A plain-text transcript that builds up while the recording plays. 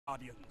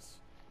Guardians.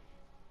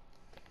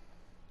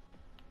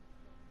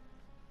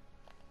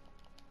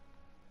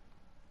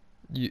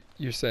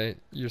 You're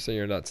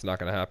saying that's not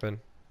gonna happen?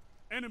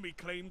 Enemy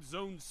claimed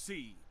Zone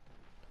C.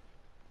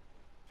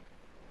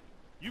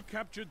 You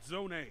captured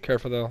Zone A.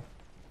 Careful though.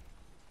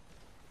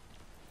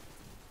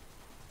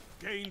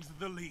 Gained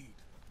the lead.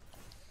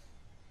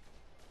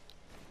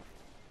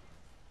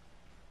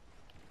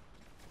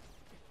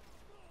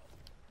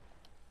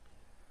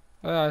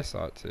 I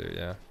saw it too.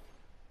 Yeah.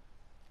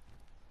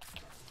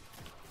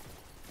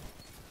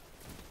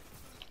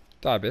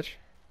 Die, bitch.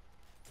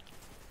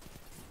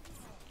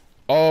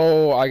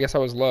 Oh, I guess I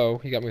was low.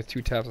 He got me with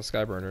 2 taps of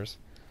Skyburners.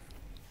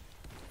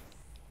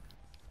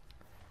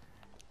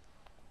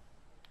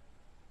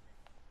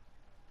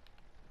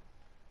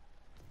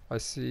 I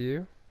see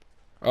you.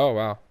 Oh,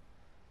 wow.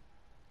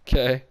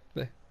 Okay.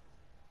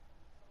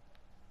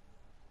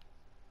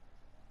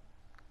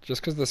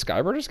 Just because the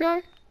Skyburners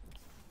guy?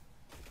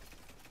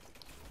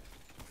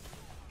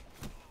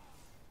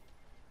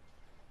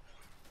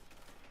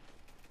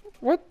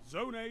 What?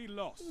 Zone A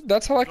lost.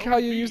 That's how Zone how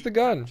you B use the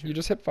gun. captured. You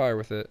just hip fire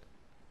with it.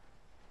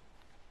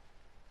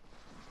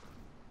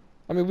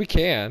 I mean, we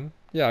can.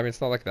 Yeah, I mean, it's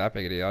not like that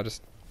big a deal. I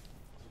just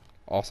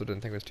also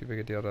didn't think it was too big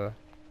a deal to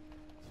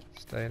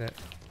stay in it.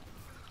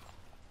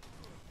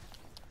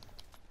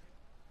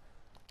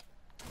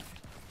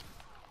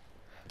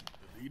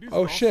 The lead is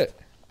Oh, lost, shit.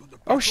 but the Oh,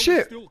 battle is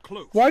shit. still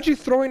close. Why'd you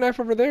throwing knife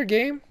over there,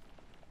 game?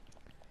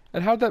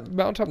 And how'd that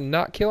mountaintop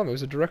not kill him? It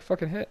was a direct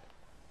fucking hit.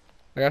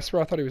 Like, I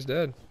swear I thought he was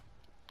dead.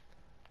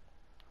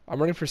 I'm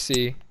running for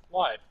C.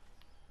 What?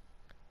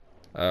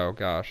 Oh,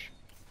 gosh.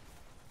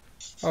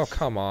 Oh,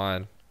 come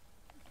on.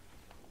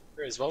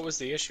 Grizz, what was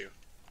the issue?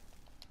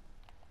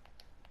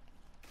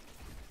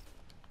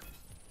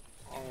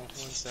 Oh, 1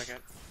 second.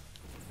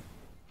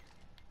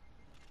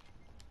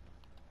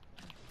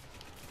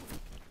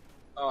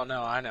 Oh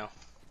no, I know.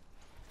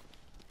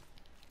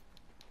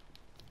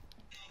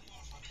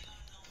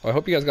 Well, I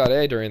hope you guys got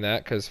A during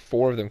that, because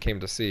 4 of them came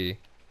to C.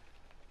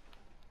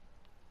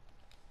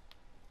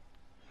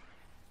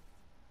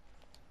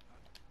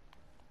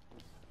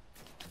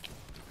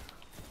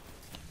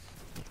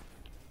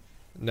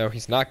 No,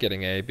 he's not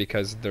getting A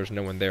because there's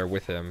no one there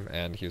with him,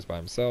 and he was by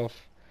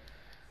himself.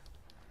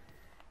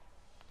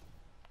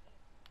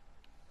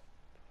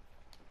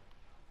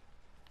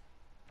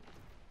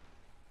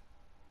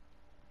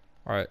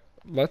 Alright,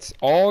 let's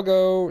all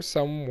go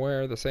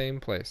somewhere the same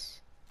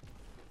place.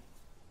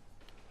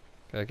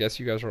 Okay, I guess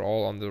you guys are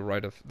all on the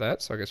right of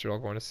that, so I guess you're all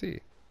going to C.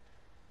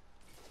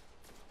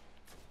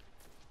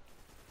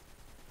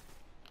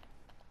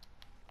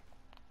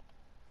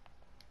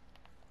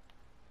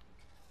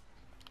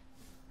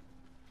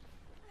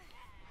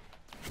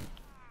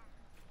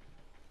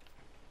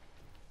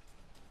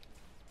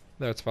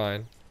 No, it's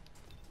fine.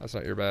 That's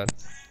not your bad.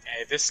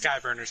 Hey, this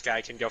Skyburners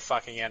guy can go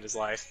fucking end his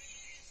life.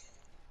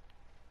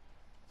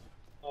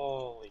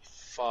 Holy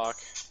fuck.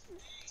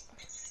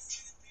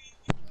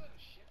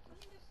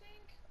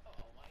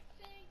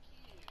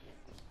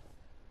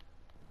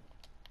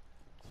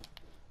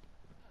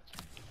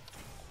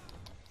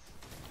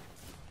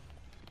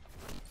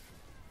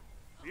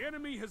 The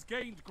enemy has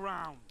gained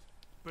ground,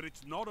 but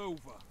it's not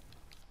over.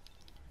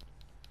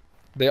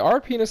 They are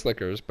penis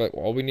lickers, but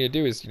all we need to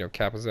do is,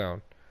 cap a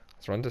zone.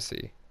 Let's run to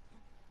C.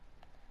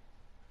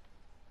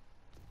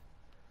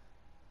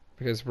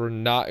 Because we're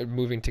not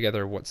moving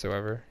together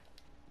whatsoever.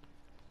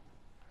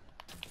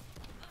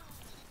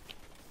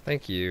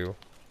 Thank you.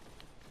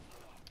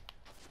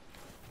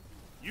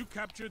 You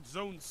captured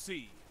Zone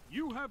C.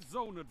 You have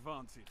zone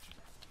advantage.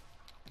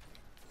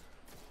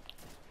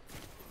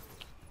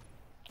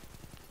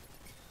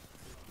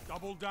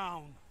 Double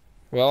down.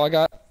 Well, I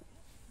got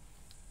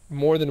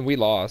more than we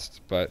lost,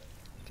 but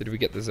did we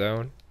get the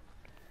zone?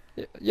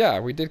 Yeah,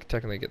 we did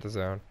technically get the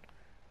zone.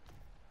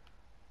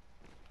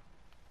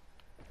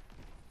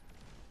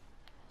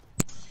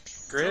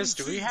 Grizz,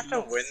 do we have to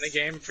win the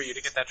game for you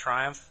to get that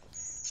triumph?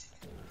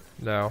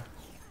 No.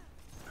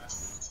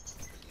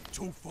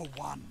 2 for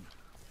 1.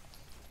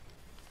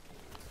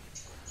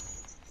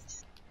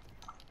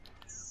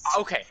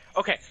 Okay,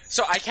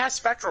 so I cast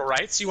Spectral,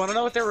 right? So you wanna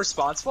know what their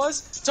response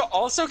was? To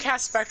also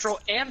cast Spectral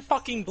and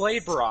fucking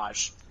Blade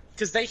Barrage.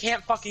 Because they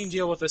can't fucking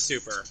deal with a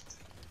super.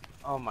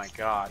 Oh my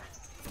god.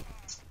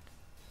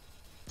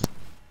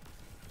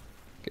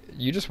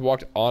 You just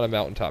walked on a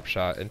mountaintop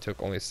shot and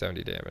took only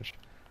 70 damage.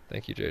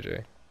 Thank you,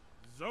 JJ.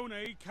 Zone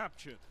A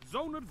captured.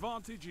 Zone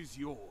advantage is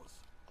yours.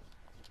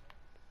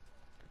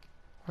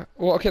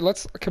 Well, okay,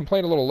 let's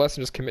complain a little less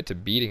and just commit to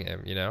beating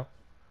him,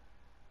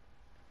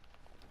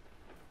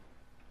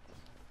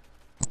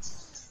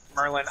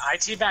 Merlin, I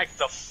teabagged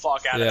the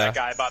fuck out of that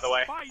guy, by the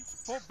way. Fight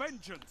for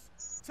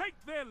vengeance. Take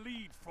their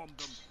lead from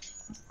them.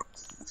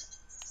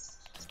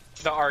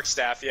 The Arc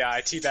Staff, yeah,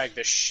 I teabagged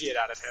the shit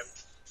out of him.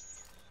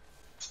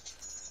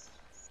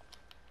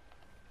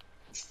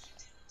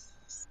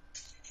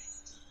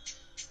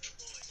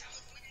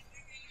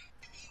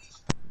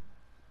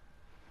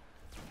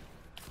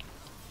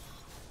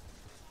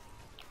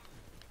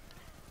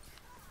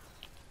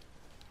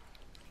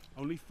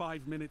 Only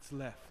 5 minutes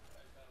left.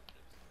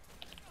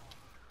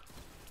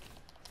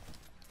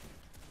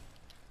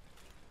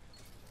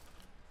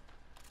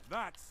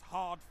 That's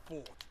hard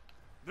fought.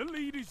 The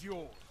lead is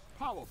yours.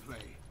 Power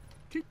play.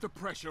 Keep the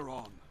pressure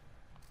on.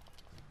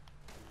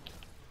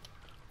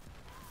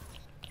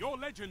 Your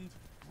legend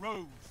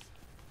grows.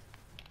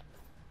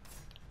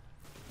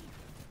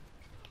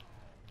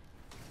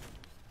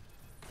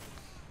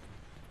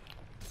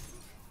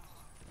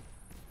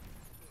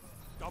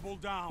 Double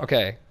down.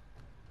 Okay.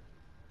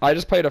 I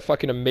just played a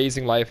fucking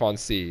amazing life on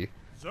C.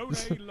 Zone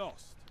A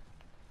lost.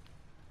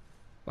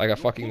 Like a You're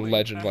fucking pulling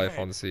legend life ahead.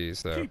 on C,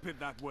 so Keep it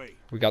that way.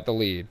 we got the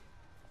lead.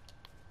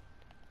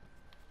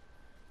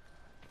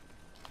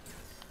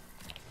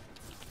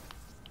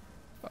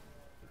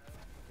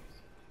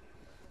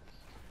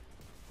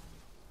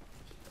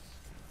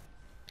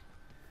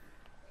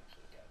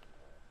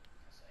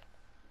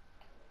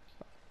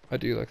 I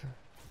do like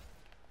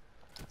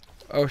that.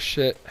 Oh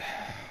shit.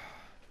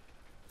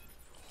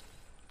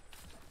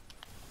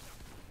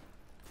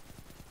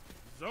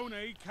 Zone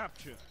A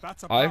captured.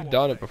 That's a I've power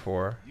done it play.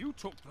 before. You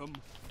took them.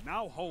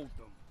 Now hold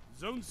them.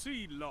 Zone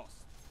C lost.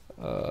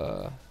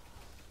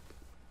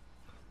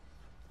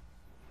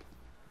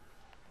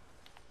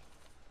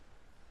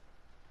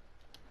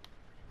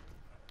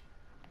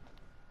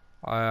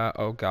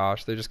 Oh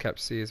gosh, they just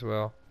kept C as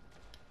well.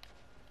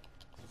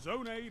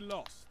 Zone A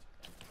lost.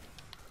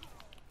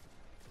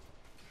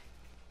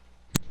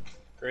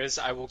 Grizz,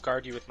 I will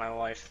guard you with my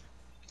life.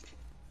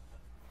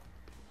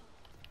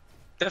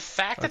 The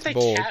fact That's that they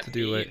bold can't to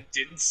do me it. and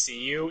didn't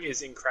see you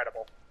is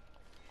incredible.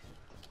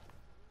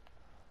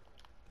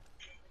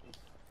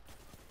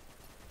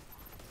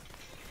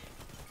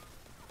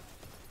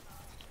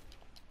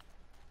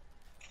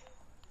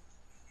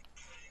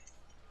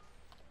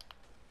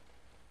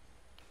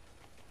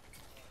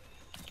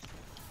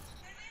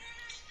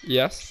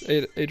 Yes,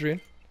 Adrian.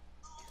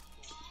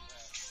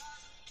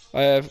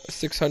 I have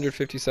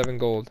 657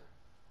 gold.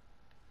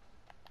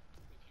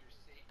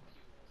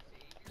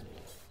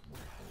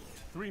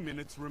 3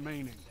 minutes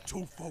remaining.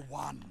 2 for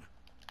 1.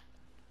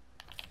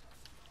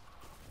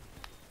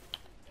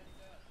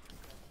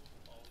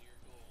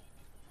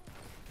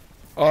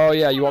 Oh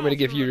yeah, you want me to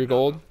give you your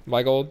gold?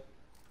 My gold?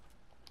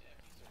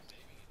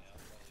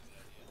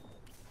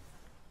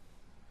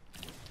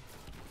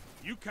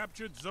 You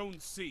captured Zone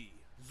C.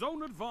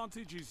 Zone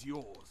advantage is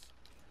yours.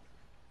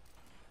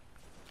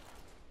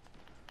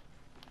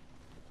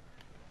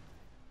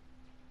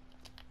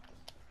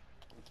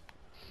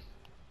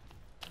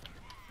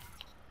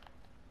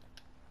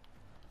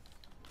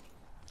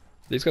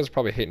 These guys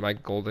probably hate my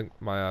gold,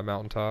 my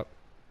mountaintop.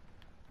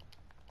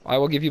 I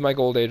will give you my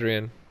gold,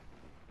 Adrian.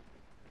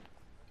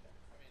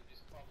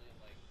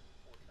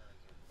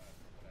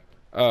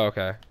 Oh,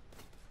 okay.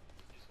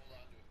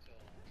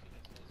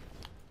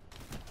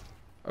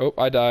 Oh,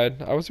 I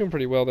died. I was doing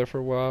pretty well there for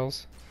a while.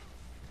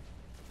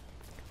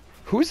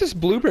 Who's this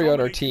blueberry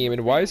on our team,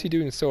 and why is he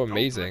doing so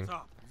amazing? Don't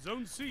let up.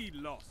 Zone C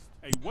lost.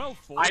 A well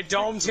fought. I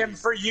domed him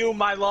for you,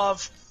 my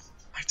love.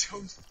 I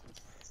domed.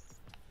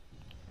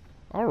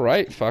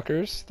 Alright,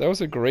 fuckers. That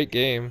was a great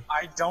game.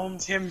 I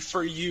domed him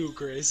for you,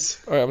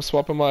 Grizz. Alright, I'm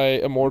swapping my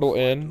immortal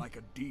in. Like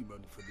a demon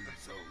for these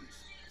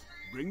zones.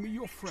 Bring me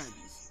your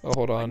friends. Oh,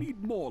 hold I on.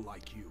 need more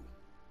like you.